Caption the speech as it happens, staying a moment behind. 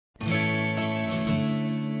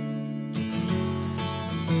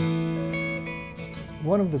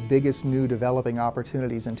One of the biggest new developing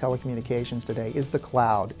opportunities in telecommunications today is the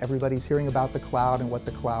cloud. Everybody's hearing about the cloud and what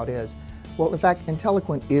the cloud is. Well, in fact,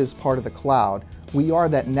 Inteliquent is part of the cloud. We are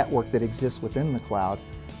that network that exists within the cloud.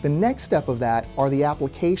 The next step of that are the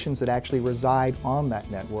applications that actually reside on that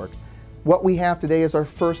network. What we have today is our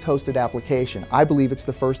first hosted application. I believe it's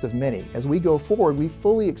the first of many. As we go forward, we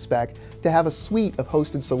fully expect to have a suite of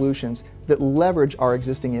hosted solutions that leverage our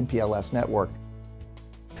existing MPLS network.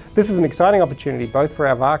 This is an exciting opportunity both for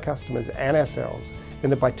our VAR customers and ourselves, in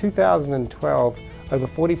that by 2012, over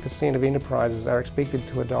 40% of enterprises are expected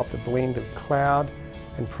to adopt a blend of cloud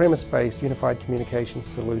and premise-based unified communications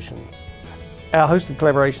solutions. Our hosted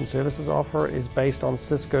collaboration services offer is based on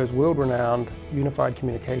Cisco's world-renowned unified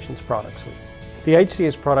communications product suite. The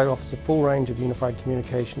HCS product offers a full range of unified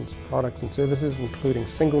communications products and services, including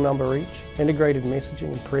single number reach, integrated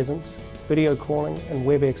messaging and presence, video calling, and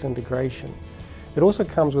WebEx integration. It also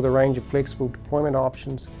comes with a range of flexible deployment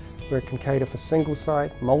options where it can cater for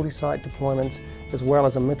single-site, multi-site deployments, as well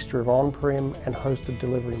as a mixture of on-prem and hosted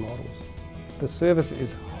delivery models. The service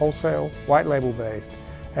is wholesale, white label based,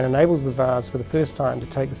 and enables the VARs for the first time to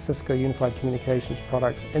take the Cisco Unified Communications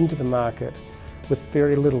products into the market with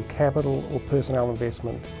very little capital or personnel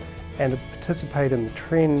investment, and to participate in the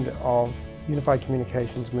trend of unified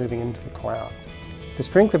communications moving into the cloud. The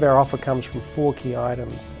strength of our offer comes from four key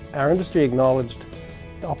items: our industry-acknowledged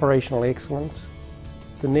operational excellence,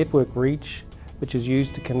 the network reach, which is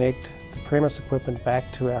used to connect the premise equipment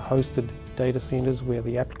back to our hosted data centers where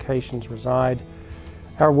the applications reside,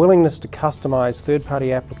 our willingness to customize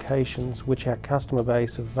third-party applications which our customer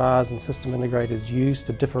base of VARs and system integrators use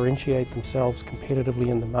to differentiate themselves competitively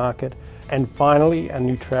in the market, and finally, our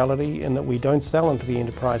neutrality in that we don't sell into the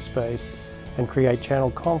enterprise space and create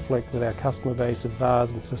channel conflict with our customer base of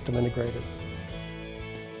VARs and system integrators.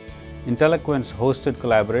 Inteliquent's hosted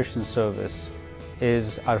collaboration service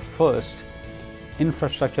is our first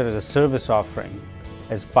infrastructure as a service offering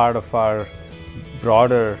as part of our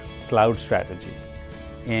broader cloud strategy.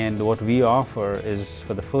 And what we offer is,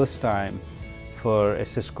 for the first time, for a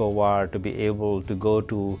Cisco VAR to be able to go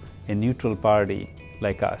to a neutral party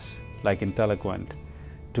like us, like Inteliquent,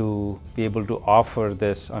 to be able to offer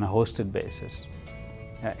this on a hosted basis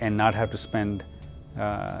and not have to spend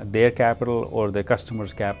their capital or their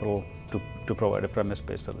customers' capital to provide a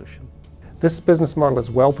premise-based solution. This business model is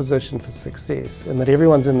well positioned for success in that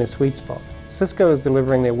everyone's in their sweet spot. Cisco is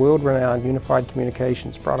delivering their world-renowned unified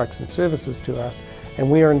communications products and services to us, and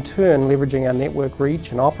we are in turn leveraging our network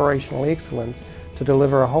reach and operational excellence to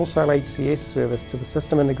deliver a wholesale HCS service to the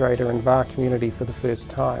system integrator and VAR community for the first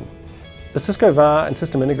time. The Cisco VAR and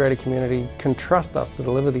system integrator community can trust us to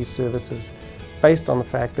deliver these services based on the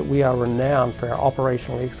fact that we are renowned for our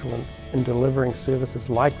operational excellence in delivering services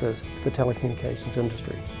like this to the telecommunications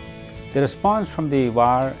industry. The response from the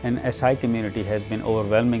VAR and SI community has been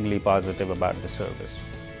overwhelmingly positive about the service.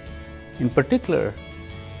 In particular,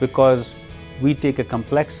 because we take a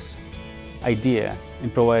complex idea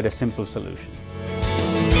and provide a simple solution.